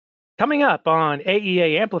Coming up on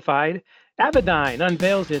AEA Amplified, Avidyne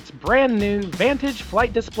unveils its brand new Vantage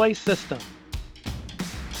flight display system.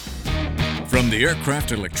 From the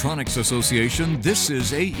Aircraft Electronics Association, this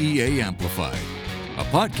is AEA Amplified, a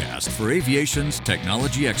podcast for aviation's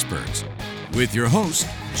technology experts, with your host,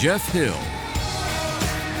 Jeff Hill.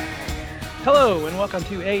 Hello, and welcome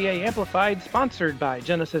to AEA Amplified, sponsored by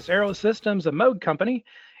Genesis Aerosystems, a Moog company,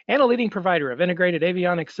 and a leading provider of integrated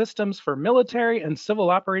avionics systems for military and civil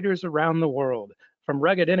operators around the world. From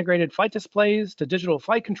rugged integrated flight displays to digital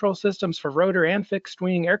flight control systems for rotor and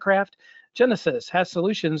fixed-wing aircraft, Genesis has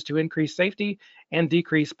solutions to increase safety and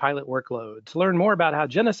decrease pilot workload. To learn more about how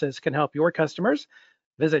Genesis can help your customers,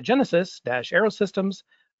 visit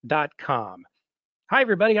genesis-aerosystems.com. Hi,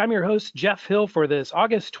 everybody. I'm your host, Jeff Hill, for this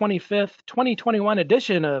August 25th, 2021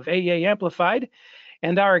 edition of AEA Amplified.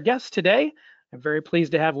 And our guest today, I'm very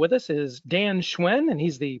pleased to have with us, is Dan Schwen, and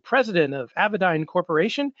he's the president of Avidyne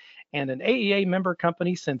Corporation and an AEA member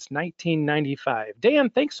company since 1995. Dan,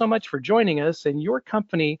 thanks so much for joining us. And your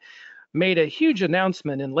company made a huge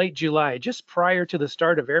announcement in late July, just prior to the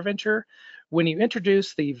start of AirVenture, when you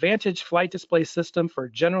introduced the Vantage flight display system for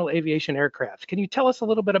general aviation aircraft. Can you tell us a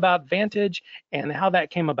little bit about Vantage and how that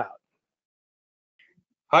came about?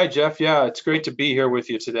 Hi, Jeff. Yeah, it's great to be here with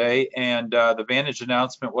you today. And the Vantage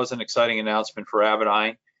announcement was an exciting announcement for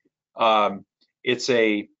Avidyne. It's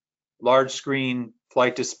a large screen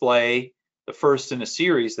flight display, the first in a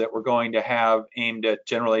series that we're going to have aimed at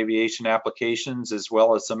general aviation applications, as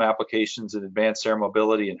well as some applications in advanced air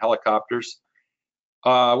mobility and helicopters.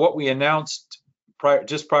 What we announced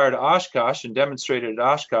just prior to Oshkosh and demonstrated at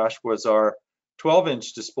Oshkosh was our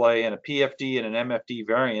 12-inch display in a PFD and an MFD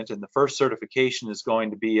variant, and the first certification is going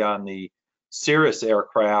to be on the Cirrus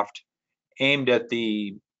aircraft, aimed at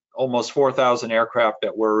the almost 4,000 aircraft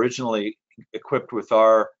that were originally equipped with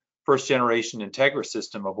our first generation Integra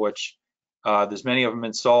system, of which there's many of them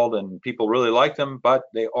installed and people really like them, but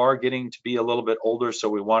they are getting to be a little bit older, so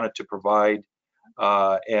we wanted to provide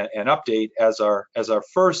an update as our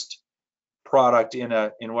first product in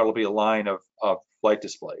what will be a line of flight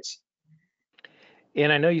displays.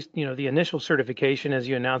 And I know the initial certification, as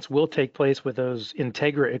you announced, will take place with those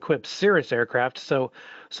Integra-equipped Cirrus aircraft. So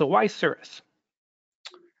why Cirrus?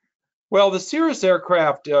 Well, the Cirrus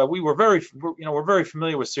aircraft, we're very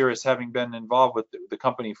familiar with Cirrus, having been involved with the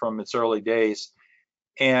company from its early days,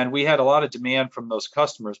 and we had a lot of demand from those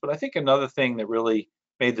customers. But I think another thing that really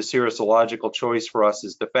made the Cirrus a logical choice for us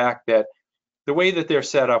is the fact that the way that they're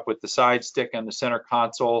set up with the side stick and the center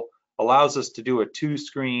console allows us to do a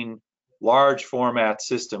two-screen large format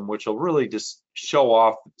system, which will really just show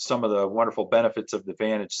off some of the wonderful benefits of the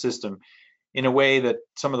Vantage system in a way that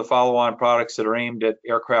some of the follow-on products that are aimed at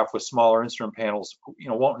aircraft with smaller instrument panels,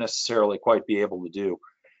 won't necessarily quite be able to do.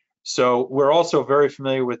 So we're also very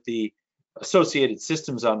familiar with the associated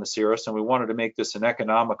systems on the Cirrus, and we wanted to make this an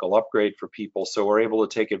economical upgrade for people, so we're able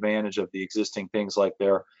to take advantage of the existing things like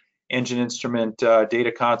their engine instrument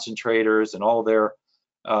data concentrators and all their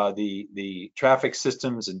the traffic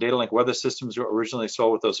systems and data link weather systems were originally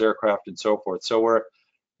sold with those aircraft and so forth. So we're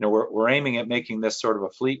aiming at making this sort of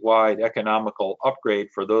a fleet-wide economical upgrade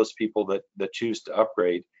for those people that choose to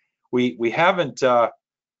upgrade. We haven't ended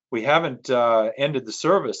the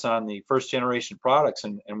service on the first generation products,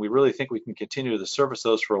 and we really think we can continue to service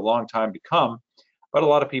those for a long time to come. But a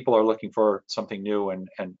lot of people are looking for something new, and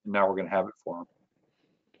now we're going to have it for them.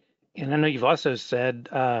 And I know you've also said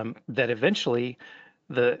that eventually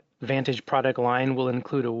the Vantage product line will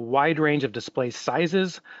include a wide range of display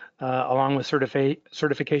sizes, along with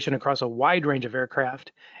certification across a wide range of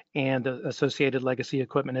aircraft and the associated legacy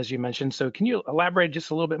equipment, as you mentioned. So can you elaborate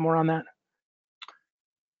just a little bit more on that?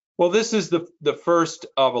 Well, this is the first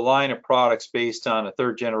of a line of products based on a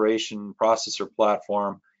third generation processor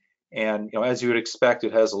platform. And as you would expect,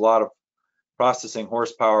 it has a lot of processing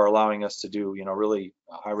horsepower, allowing us to do really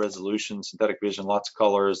high resolution synthetic vision, lots of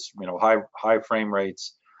colors, high frame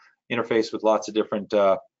rates, interface with lots of different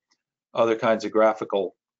other kinds of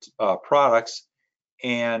graphical products.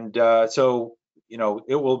 And so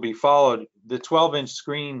it will be followed. The 12-inch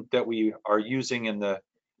screen that we are using in the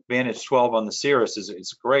Vantage 12 on the Cirrus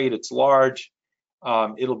is great. It's large.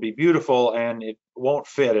 It'll be beautiful, and it won't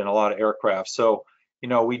fit in a lot of aircraft. So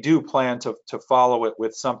we do plan to follow it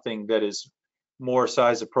with something that is more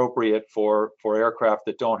size appropriate for aircraft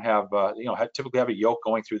that don't have typically have a yoke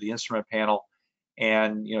going through the instrument panel,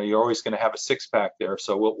 and you're always going to have a six-pack there.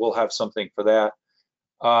 So we'll have something for that.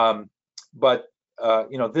 But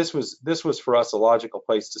this was for us a logical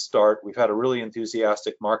place to start. We've had a really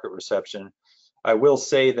enthusiastic market reception. I will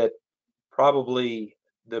say that probably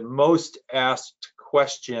the most asked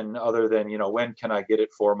question other than, when can I get it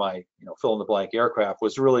for my, fill in the blank aircraft,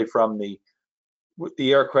 was really from the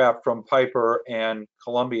aircraft from Piper and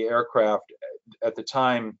Columbia Aircraft at the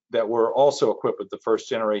time that were also equipped with the first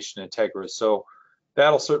generation Integra. So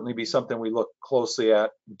that'll certainly be something we look closely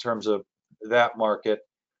at in terms of that market.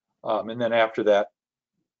 And then after that,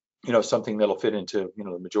 something that'll fit into,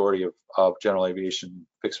 the majority of general aviation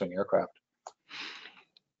fixed wing aircraft.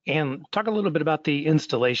 And talk a little bit about the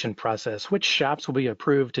installation process. Which shops will be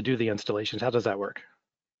approved to do the installations? How does that work?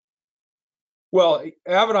 Well,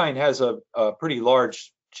 Avidyne has a pretty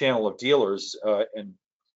large channel of dealers, and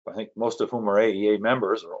I think most of whom are AEA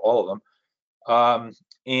members, or all of them.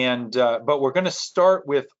 But we're going to start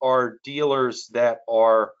with our dealers that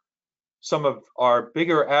are some of our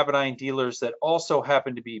bigger Avidyne dealers that also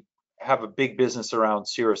happen to have a big business around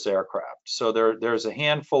Cirrus aircraft. So there's a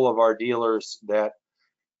handful of our dealers that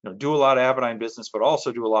do a lot of Avidyne business, but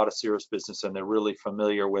also do a lot of Cirrus business, and they're really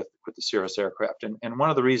familiar with the Cirrus aircraft. And one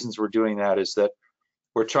of the reasons we're doing that is that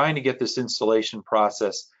we're trying to get this installation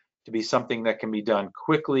process to be something that can be done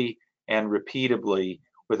quickly and repeatably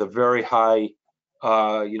with a very high,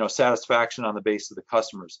 satisfaction on the base of the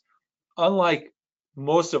customers. Unlike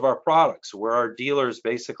most of our products, where our dealers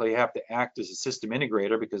basically have to act as a system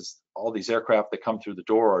integrator because all these aircraft that come through the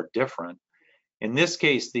door are different. In this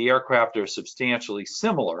case, the aircraft are substantially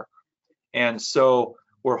similar, and so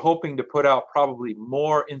we're hoping to put out probably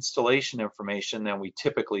more installation information than we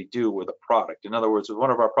typically do with a product. In other words, with one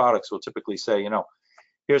of our products, we'll typically say,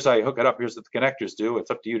 here's how you hook it up, here's what the connectors do. It's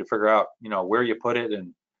up to you to figure out, where you put it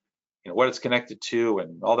and what it's connected to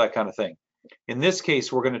and all that kind of thing. In this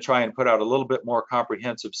case, we're going to try and put out a little bit more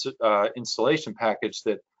comprehensive installation package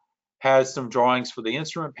that has some drawings for the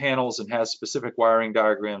instrument panels and has specific wiring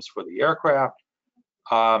diagrams for the aircraft.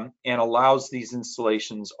 And allows these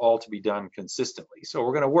installations all to be done consistently. So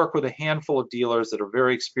we're going to work with a handful of dealers that are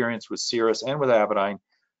very experienced with Cirrus and with Avidyne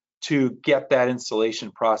to get that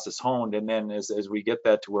installation process honed. And then as we get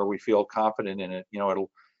that to where we feel confident in it,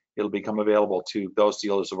 it'll become available to those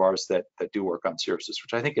dealers of ours that do work on Cirruses,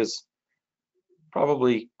 which I think is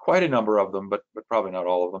probably quite a number of them, but probably not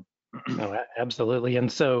all of them. Oh, absolutely. And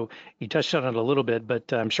so you touched on it a little bit,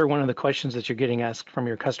 but I'm sure one of the questions that you're getting asked from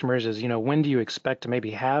your customers is, when do you expect to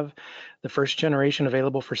maybe have the first generation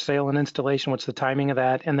available for sale and installation? What's the timing of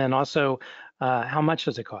that? And then also, how much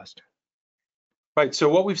does it cost? Right. So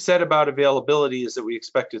what we've said about availability is that we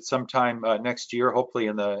expect it sometime next year, hopefully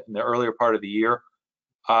in the earlier part of the year.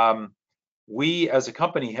 We as a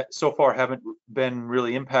company so far haven't been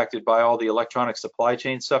really impacted by all the electronic supply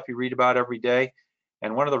chain stuff you read about every day.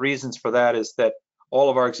 And one of the reasons for that is that all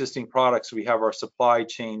of our existing products, we have our supply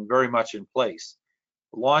chain very much in place.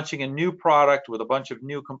 Launching a new product with a bunch of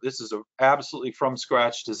this is an absolutely from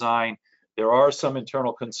scratch design. There are some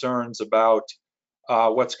internal concerns about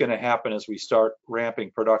what's going to happen as we start ramping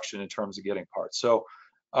production in terms of getting parts. So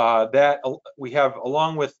that we have,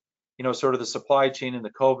 along with, sort of the supply chain and the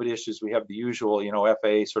COVID issues, we have the usual,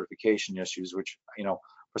 FAA certification issues, which,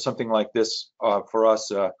 for something like this, for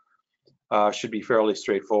us, should be fairly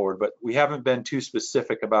straightforward, but we haven't been too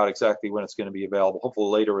specific about exactly when it's going to be available. Hopefully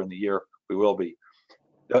later in the year we will be.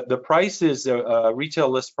 The price is a retail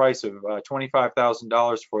list price of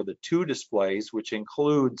 $25,000 for the 2 displays, which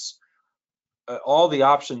includes all the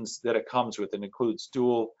options that it comes with. It includes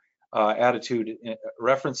dual attitude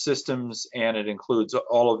reference systems, and it includes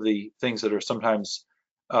all of the things that are sometimes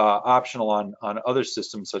optional on other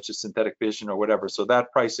systems such as synthetic vision or whatever. So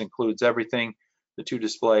that price includes everything, the 2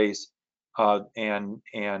 displays,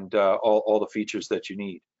 and all the features that you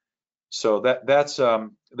need. So that's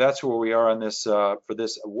where we are on this. For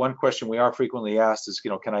this, one question we are frequently asked is,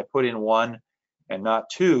 can I put in 1 and not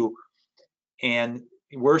 2? And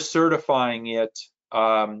we're certifying it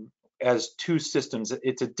as 2 systems.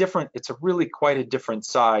 It's a really quite a different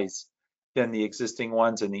size than the existing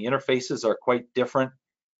ones, and the interfaces are quite different.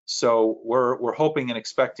 So we're hoping and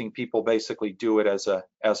expecting people basically do it as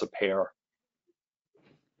a pair.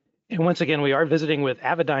 And once again, we are visiting with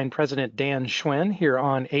Avidyne President Dan Schwen here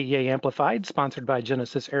on AEA Amplified, sponsored by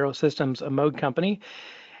Genesis Aerosystems, a Moog company.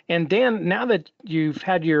 And Dan, now that you've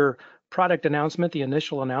had your product announcement, the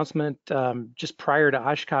initial announcement just prior to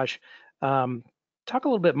Oshkosh, talk a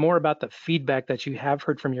little bit more about the feedback that you have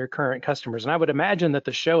heard from your current customers. And I would imagine that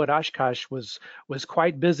the show at Oshkosh was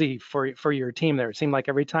quite busy for your team there. It seemed like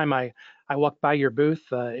every time I walked by your booth,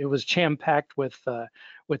 it was jam-packed with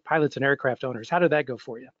pilots and aircraft owners. How did that go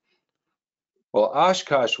for you? Well,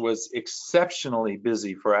 Oshkosh was exceptionally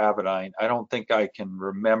busy for Avidyne. I don't think I can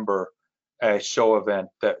remember a show event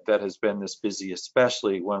that has been this busy,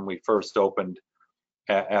 especially when we first opened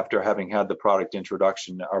after having had the product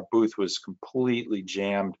introduction. Our booth was completely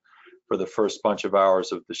jammed for the first bunch of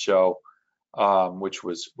hours of the show, which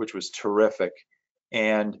was terrific.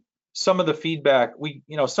 And some of the feedback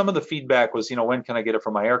was, when can I get it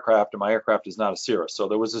for my aircraft? And my aircraft is not a Cirrus, so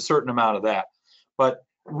there was a certain amount of that. But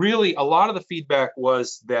really, a lot of the feedback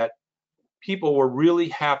was that people were really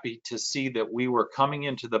happy to see that we were coming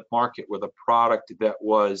into the market with a product that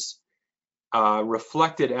was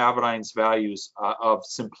reflected Avidyne's values of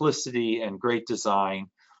simplicity and great design.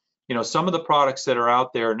 Some of the products that are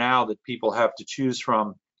out there now that people have to choose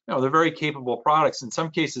from, they're very capable products. In some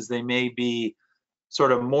cases, they may be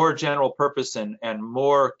sort of more general purpose and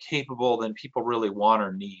more capable than people really want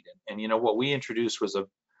or need. And what we introduced was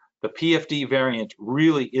the PFD variant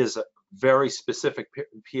really is a very specific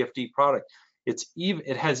PFD product.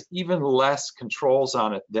 It has even less controls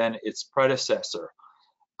on it than its predecessor,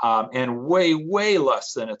 and way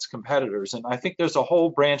less than its competitors. And I think there's a whole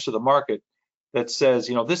branch of the market that says,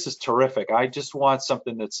 this is terrific. I just want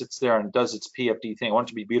something that sits there and does its PFD thing. I want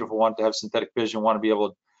it to be beautiful, want it to have synthetic vision, want to be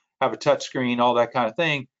able to have a touch screen, all that kind of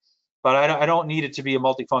thing. But I don't need it to be a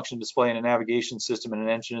multifunction display and a navigation system and an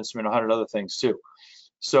engine instrument, 100 other things too.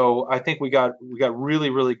 So I think we got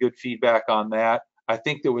really good feedback on that. I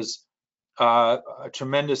think there was a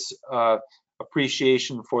tremendous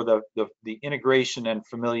appreciation for the integration and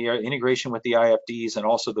integration with the IFDs, and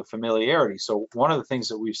also the familiarity. So one of the things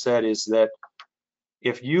that we've said is that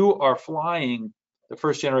if you are flying the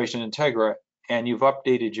first generation Integra and you've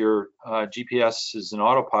updated your GPSs and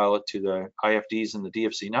autopilot to the IFDs and the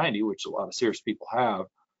DFC90, which a lot of Cirrus people have,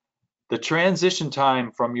 the transition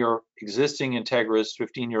time from your existing Integras,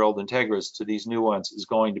 15-year-old Integras, to these new ones is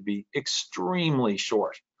going to be extremely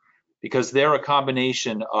short, because they're a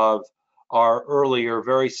combination of our earlier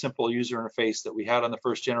very simple user interface that we had on the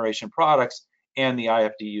first generation products and the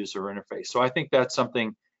IFD user interface. So I think that's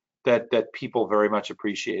something that people very much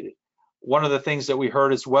appreciated. One of the things that we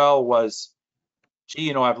heard as well was,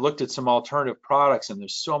 gee, I've looked at some alternative products and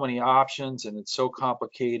there's so many options and it's so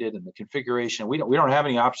complicated, and the configuration, we don't have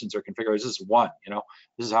any options or configurations. This is one,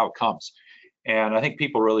 this is how it comes. And I think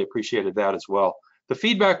people really appreciated that as well. The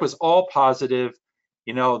feedback was all positive.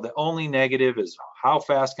 The only negative is, how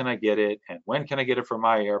fast can I get it, and when can I get it for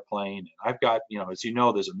my airplane? And I've got, as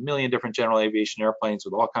there's a million different general aviation airplanes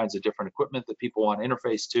with all kinds of different equipment that people want to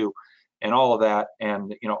interface to, and all of that.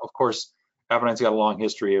 And of course, Avidyne's got a long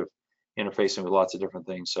history of interfacing with lots of different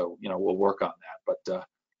things, so we'll work on that.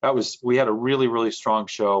 But we had a really strong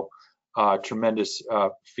show, tremendous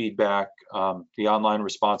feedback. The online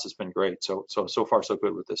response has been great. So far so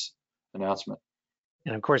good with this announcement.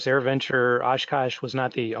 And of course, AirVenture Oshkosh was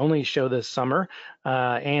not the only show this summer,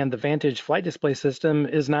 and the Vantage flight display system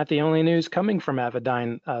is not the only news coming from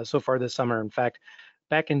Avidyne so far this summer. In fact,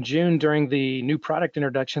 back in June, during the new product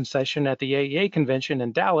introduction session at the AEA convention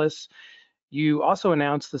in Dallas, you also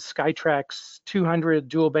announced the Skytrax 200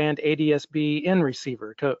 dual band ADS-B in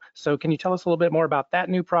receiver. So can you tell us a little bit more about that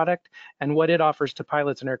new product and what it offers to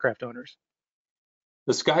pilots and aircraft owners?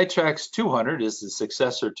 The Skytrax 200 is the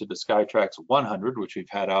successor to the Skytrax 100, which we've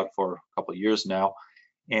had out for a couple of years now.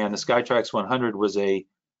 And the Skytrax 100 was a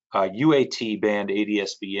UAT band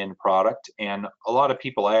ADS-B in product. And a lot of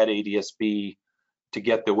people add ADS-B to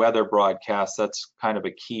get the weather broadcast. That's kind of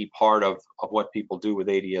a key part of what people do with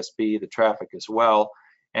ADS-B, the traffic as well.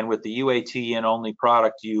 And with the UAT in only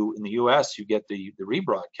product, in the US, you get the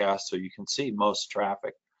rebroadcast, so you can see most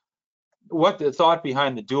traffic. What the thought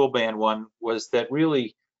behind the dual band one was that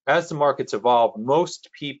really, as the market's evolved, most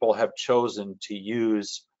people have chosen to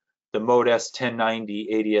use the Mode S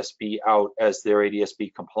 1090 ADS-B out as their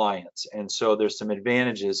ADS-B compliance. And so there's some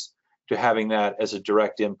advantages to having that as a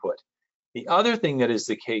direct input. The other thing that is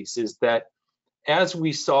the case is that, as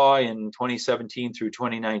we saw in 2017 through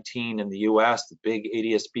 2019 in the US, the big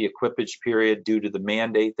ADS-B equipage period due to the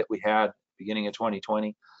mandate that we had beginning of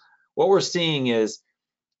 2020, what we're seeing is,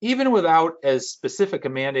 even without as specific a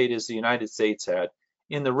mandate as the United States had,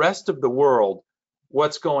 in the rest of the world,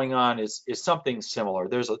 what's going on is something similar.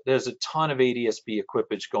 There's a ton of ADS-B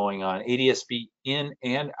equipage going on, ADS-B in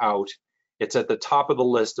and out. It's at the top of the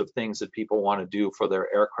list of things that people want to do for their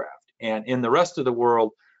aircraft. And in the rest of the world,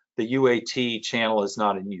 the UAT channel is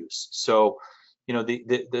not in use. So,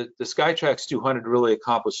 the Skytrax 200 really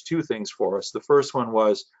accomplished two things for us. The first one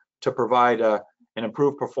was to provide an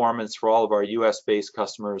improved performance for all of our US-based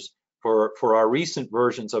customers. For our recent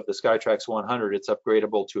versions of the Skytrax 100, it's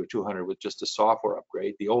upgradable to a 200 with just a software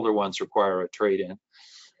upgrade. The older ones require a trade-in.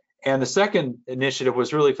 And the second initiative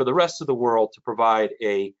was really for the rest of the world to provide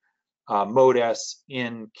a Mode S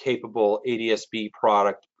in capable ADS-B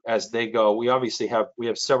product as they go. We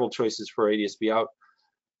have several choices for ADS-B out.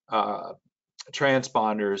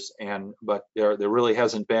 transponders, but there really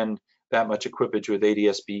hasn't been that much equipage with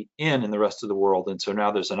ADS-B in the rest of the world, and so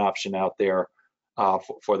now there's an option out there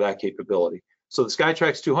for that capability. So the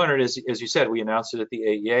Skytrax 200, as you said, we announced it at the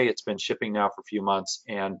AEA. It's been shipping now for a few months,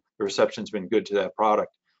 and the reception's been good to that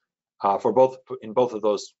product in both of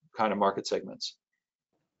those kind of market segments.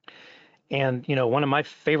 And one of my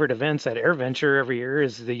favorite events at AirVenture every year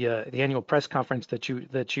is the annual press conference that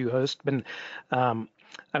you host.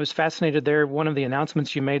 I was fascinated there. One of the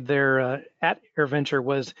announcements you made there at AirVenture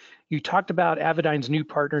was you talked about Avidyne's new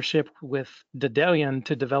partnership with Dedalian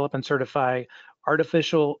to develop and certify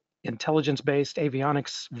artificial intelligence-based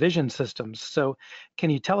avionics vision systems. So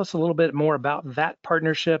can you tell us a little bit more about that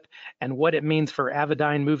partnership and what it means for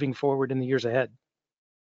Avidyne moving forward in the years ahead?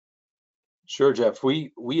 Sure, Jeff.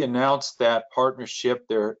 We announced that partnership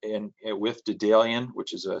there with Dedalian,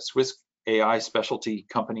 which is a Swiss AI specialty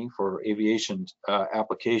company for aviation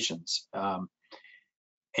applications.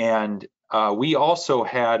 And we also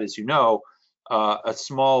had, as you know, a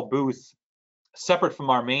small booth separate from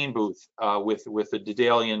our main booth with the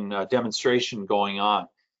Dedalian demonstration going on.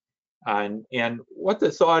 And what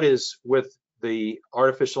the thought is with the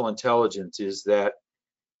artificial intelligence is that,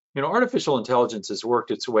 artificial intelligence has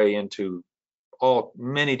worked its way into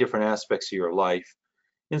many different aspects of your life.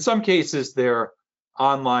 In some cases, they're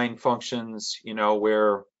online functions,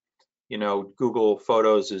 where, Google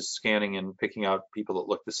Photos is scanning and picking out people that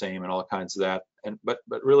look the same and all kinds of that. But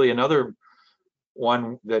really another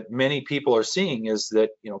one that many people are seeing is that,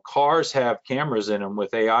 cars have cameras in them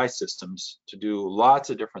with AI systems to do lots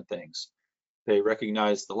of different things. They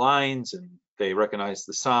recognize the lines and they recognize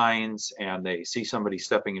the signs and they see somebody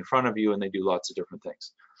stepping in front of you and they do lots of different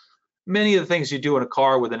things. Many of the things you do in a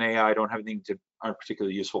car with an AI aren't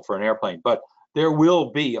particularly useful for an airplane, but there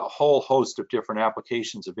will be a whole host of different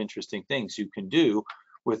applications of interesting things you can do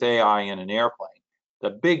with AI in an airplane. The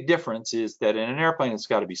big difference is that in an airplane, it's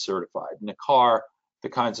got to be certified. In a car, the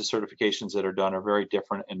kinds of certifications that are done are very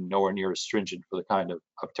different and nowhere near as stringent for the kind of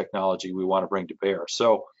technology we want to bring to bear.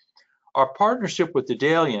 So our partnership with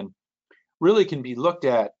Dedalian really can be looked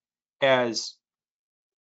at as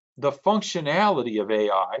the functionality of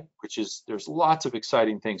AI, which is there's lots of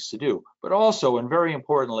exciting things to do, but also, and very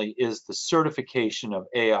importantly, is the certification of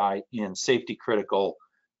AI in safety critical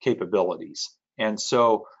capabilities. And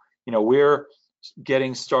so, we're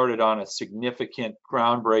getting started on a significant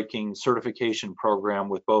groundbreaking certification program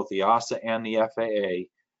with both the EASA and the FAA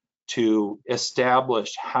to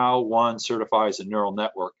establish how one certifies a neural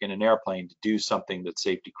network in an airplane to do something that's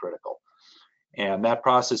safety critical. And that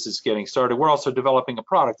process is getting started. We're also developing a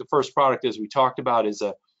product. The first product, as we talked about, is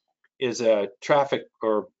a traffic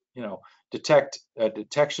or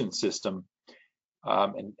detection system.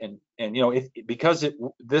 Because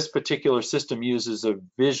this particular system uses a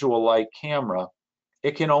visual light camera,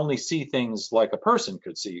 it can only see things like a person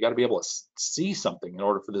could see. You got to be able to see something in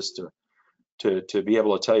order for this to be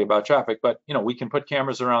able to tell you about traffic. But we can put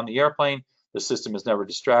cameras around the airplane. The system is never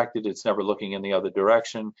distracted. It's never looking in the other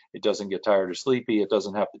direction. It doesn't get tired or sleepy. It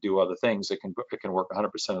doesn't have to do other things. It can work 100%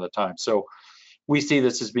 of the time. So we see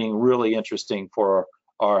this as being really interesting for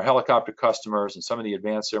our helicopter customers and some of the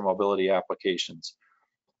advanced air mobility applications.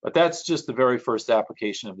 But that's just the very first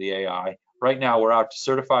application of the AI. Right now, we're out to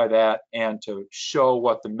certify that and to show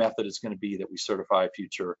what the method is going to be that we certify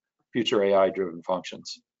future AI-driven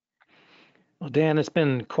functions. Well, Dan, it's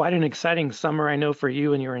been quite an exciting summer, I know, for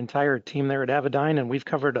you and your entire team there at Avidyne, and we've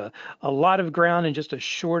covered a lot of ground in just a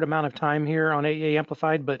short amount of time here on AEA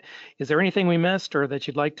Amplified, but is there anything we missed or that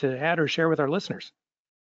you'd like to add or share with our listeners?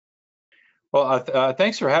 Well,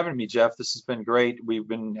 thanks for having me, Jeff. This has been great. We've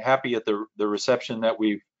been happy at the reception that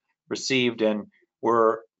we've received, and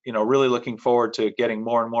we're really looking forward to getting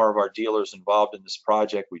more and more of our dealers involved in this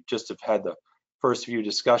project. We just have had the first few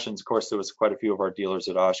discussions. Of course, there was quite a few of our dealers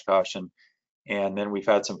at Oshkosh, and then we've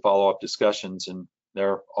had some follow-up discussions, and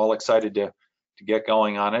they're all excited to get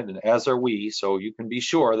going on it, and as are we. So you can be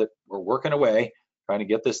sure that we're working away, trying to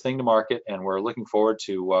get this thing to market, and we're looking forward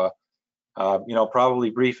to probably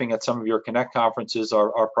briefing at some of your Connect conferences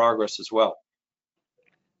our progress as well.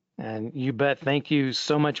 And you bet. Thank you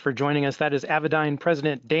so much for joining us. That is Avidyne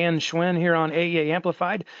President Dan Schwinn here on AEA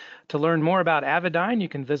Amplified. To learn more about Avidyne, you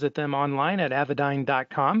can visit them online at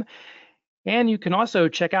avidyne.com. And you can also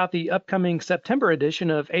check out the upcoming September edition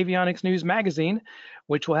of Avionics News Magazine,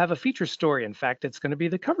 which will have a feature story. In fact, it's going to be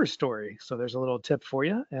the cover story. So there's a little tip for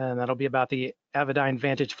you, and that'll be about the Avidyne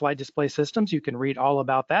Vantage flight display systems. You can read all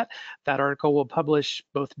about that. That article will publish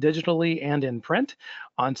both digitally and in print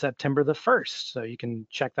on September the 1st. So you can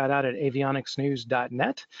check that out at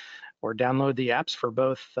avionicsnews.net. or download the apps for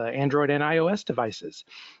both Android and iOS devices.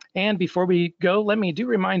 And before we go, let me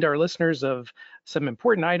remind our listeners of some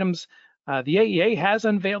important items. The AEA has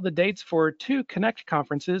unveiled the dates for 2 Connect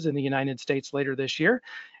conferences in the United States later this year.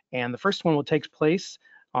 And the first one will take place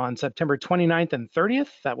on September 29th and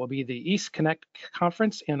 30th. That will be the East Connect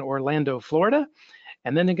Conference in Orlando, Florida.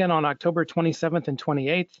 And then again on October 27th and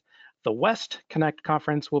 28th, the West Connect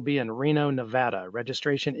Conference will be in Reno, Nevada.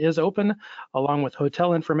 Registration is open, along with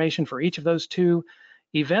hotel information for each of those 2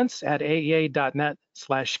 events at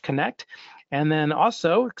aea.net/connect. And then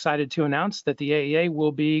also excited to announce that the AEA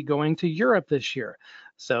will be going to Europe this year.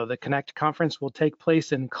 So the Connect Conference will take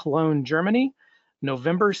place in Cologne, Germany,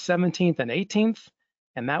 November 17th and 18th,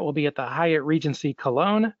 and that will be at the Hyatt Regency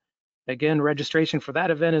Cologne. Again, registration for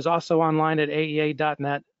that event is also online at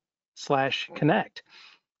aea.net/connect.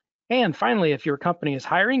 And finally, if your company is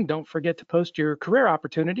hiring, don't forget to post your career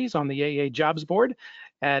opportunities on the AEA jobs board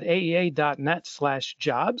at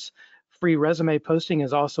aea.net/jobs. Free resume posting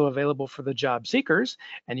is also available for the job seekers,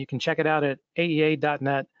 and you can check it out at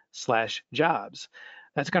aea.net/jobs.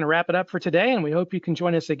 That's going to wrap it up for today, and we hope you can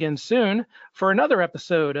join us again soon for another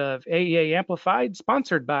episode of AEA Amplified,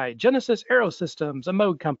 sponsored by Genesis Aerosystems, a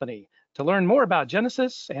Moog company. To learn more about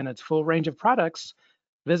Genesis and its full range of products,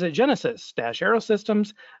 visit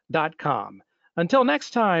genesis-aerosystems.com. Until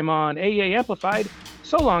next time on AEA Amplified,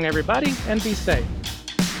 so long everybody, and be safe.